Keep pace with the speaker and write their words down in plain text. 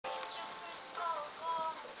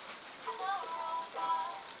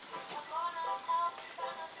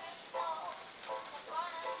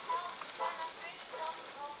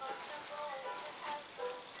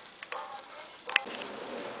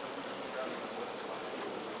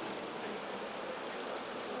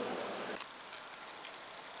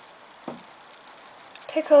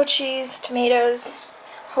Pickle cheese, tomatoes,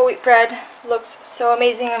 whole wheat bread. Looks so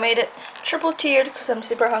amazing. I made it triple tiered because I'm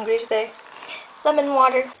super hungry today. Lemon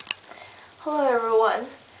water. Hello everyone.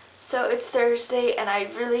 So it's Thursday and I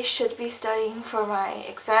really should be studying for my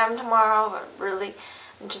exam tomorrow, but really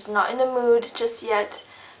I'm just not in the mood just yet.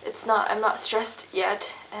 I'm not stressed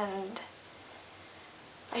yet, and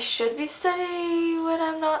I should be studying when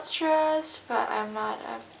I'm not stressed, but I'm not.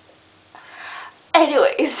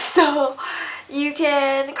 Anyways, so you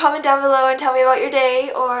can comment down below and tell me about your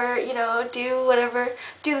day, or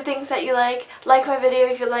do the things that you like my video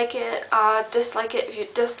if you like it, dislike it if you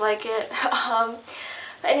dislike it.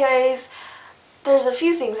 Anyways, there's a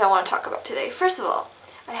few things I want to talk about today. First of all,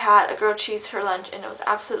 I had a grilled cheese for lunch and it was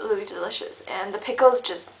absolutely delicious, and the pickles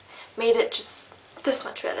just made it just this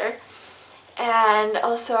much better. And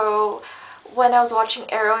also, when I was watching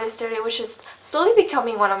Arrow yesterday, which is slowly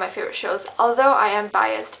becoming one of my favorite shows, although I am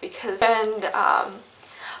biased because,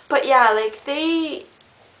 but yeah,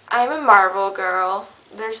 I'm a Marvel girl.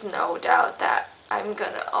 There's no doubt that I'm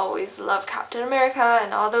gonna always love Captain America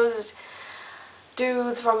and all those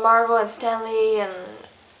dudes from Marvel, and Stan Lee and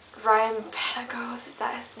Ryan Penagos, is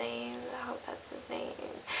that his name? I hope that's his name.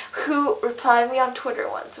 Who replied me on Twitter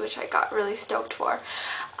once, which I got really stoked for.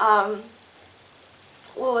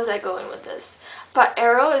 What was I going with this? But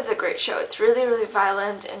Arrow is a great show. It's really, really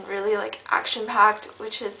violent and really action-packed,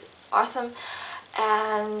 which is awesome.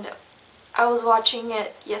 And I was watching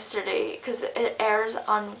it yesterday because it airs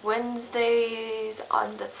on Wednesdays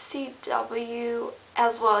on the CW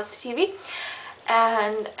as well as TV.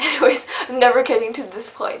 And anyways, I'm never getting to this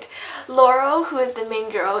point. Laurel, who is the main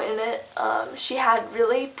girl in it, she had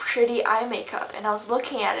really pretty eye makeup, and I was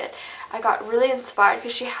looking at it. I got really inspired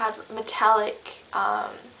because she had metallic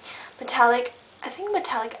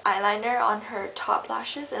eyeliner on her top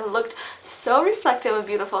lashes, and it looked so reflective and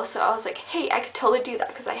beautiful. So I was like, hey, I could totally do that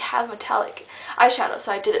because I have metallic eyeshadow,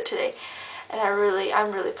 so I did it today. And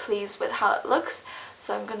I'm really pleased with how it looks.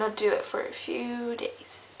 So I'm gonna do it for a few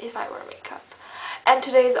days if I wear makeup. And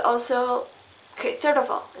today is also, okay, 3rd of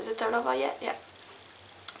all. Is it 3rd of all yet? Yeah.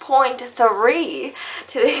 Point 3.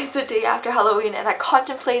 Today is the day after Halloween, and I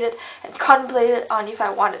contemplated on if I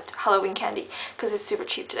wanted Halloween candy because it's super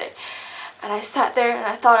cheap today. And I sat there and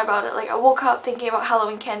I thought about it. I woke up thinking about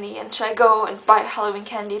Halloween candy, and should I go and buy Halloween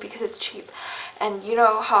candy because it's cheap? And you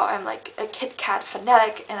know how I'm like a Kit Kat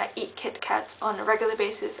fanatic, and I eat Kit Kats on a regular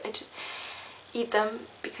basis. I just eat them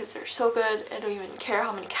because they're so good. I don't even care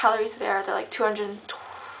how many calories they are. They're like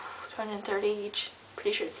 230 each.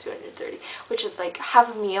 Pretty sure it's 230, which is like half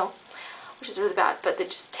a meal, which is really bad, but they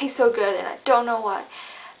just taste so good, and I don't know why.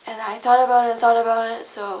 And I thought about it,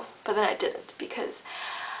 so, but then I didn't, because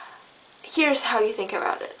here's how you think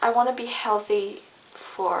about it. I want to be healthy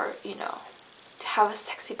for, to have a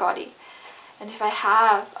sexy body. And if I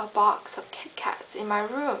have a box of Kit Kats in my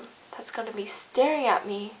room that's going to be staring at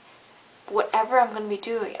me, whatever I'm going to be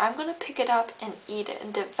doing, I'm going to pick it up and eat it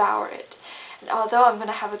and devour it. And although I'm going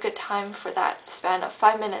to have a good time for that span of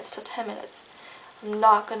 5 minutes to 10 minutes, I'm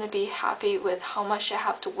not going to be happy with how much I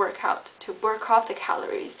have to work out to work off the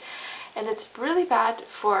calories. And it's really bad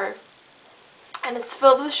and it's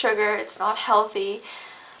filled with sugar. It's not healthy.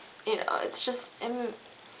 It's just,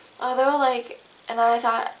 although and then I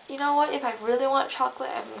thought, you know what, if I really want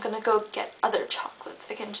chocolate, I'm going to go get other chocolates.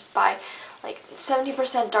 I can just buy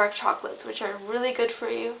 70% dark chocolates, which are really good for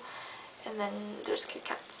you. And then there's Kit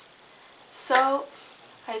Kats. So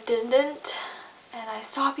I didn't, and I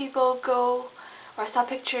saw people go, or I saw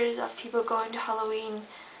pictures of people going to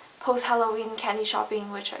post-Halloween candy shopping,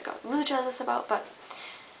 which I got really jealous about, but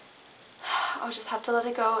I'll just have to let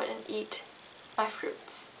it go and eat my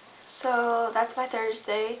fruits. So that's my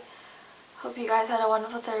Thursday. Hope you guys had a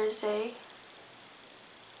wonderful Thursday.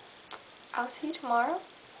 I'll see you tomorrow.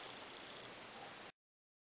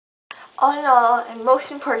 All in all, and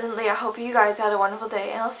most importantly, I hope you guys had a wonderful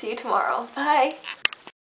day, and I'll see you tomorrow. Bye!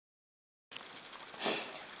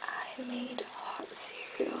 I made hot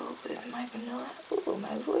cereal with my vanilla. Ooh,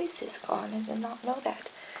 my voice is gone. I did not know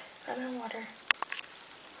that. Lemon water.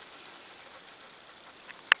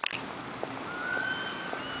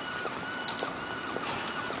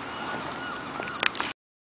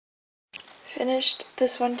 Finished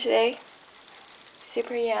this one today.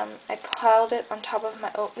 Super yum. I piled it on top of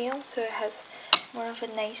my oatmeal so it has more of a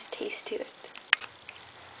nice taste to it.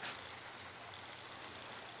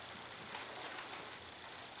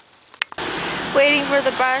 Waiting for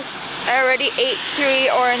the bus. I already ate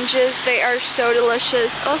 3 oranges. They are so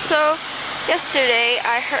delicious. Also, yesterday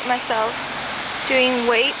I hurt myself doing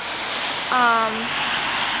weights.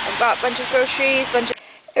 I bought a bunch of groceries,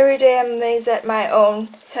 It Every day I'm amazed at my own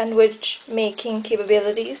sandwich making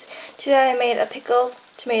capabilities. Today I made a pickle,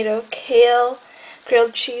 tomato, kale,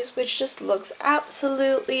 grilled cheese, which just looks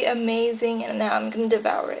absolutely amazing, and now I'm going to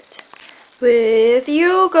devour it. With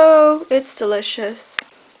yoga, it's delicious.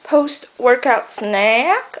 Post-workout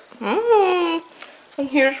snack. And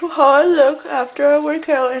here's how I look after I work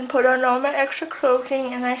out and put on all my extra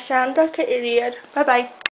clothing, and I sound like an idiot. Bye-bye.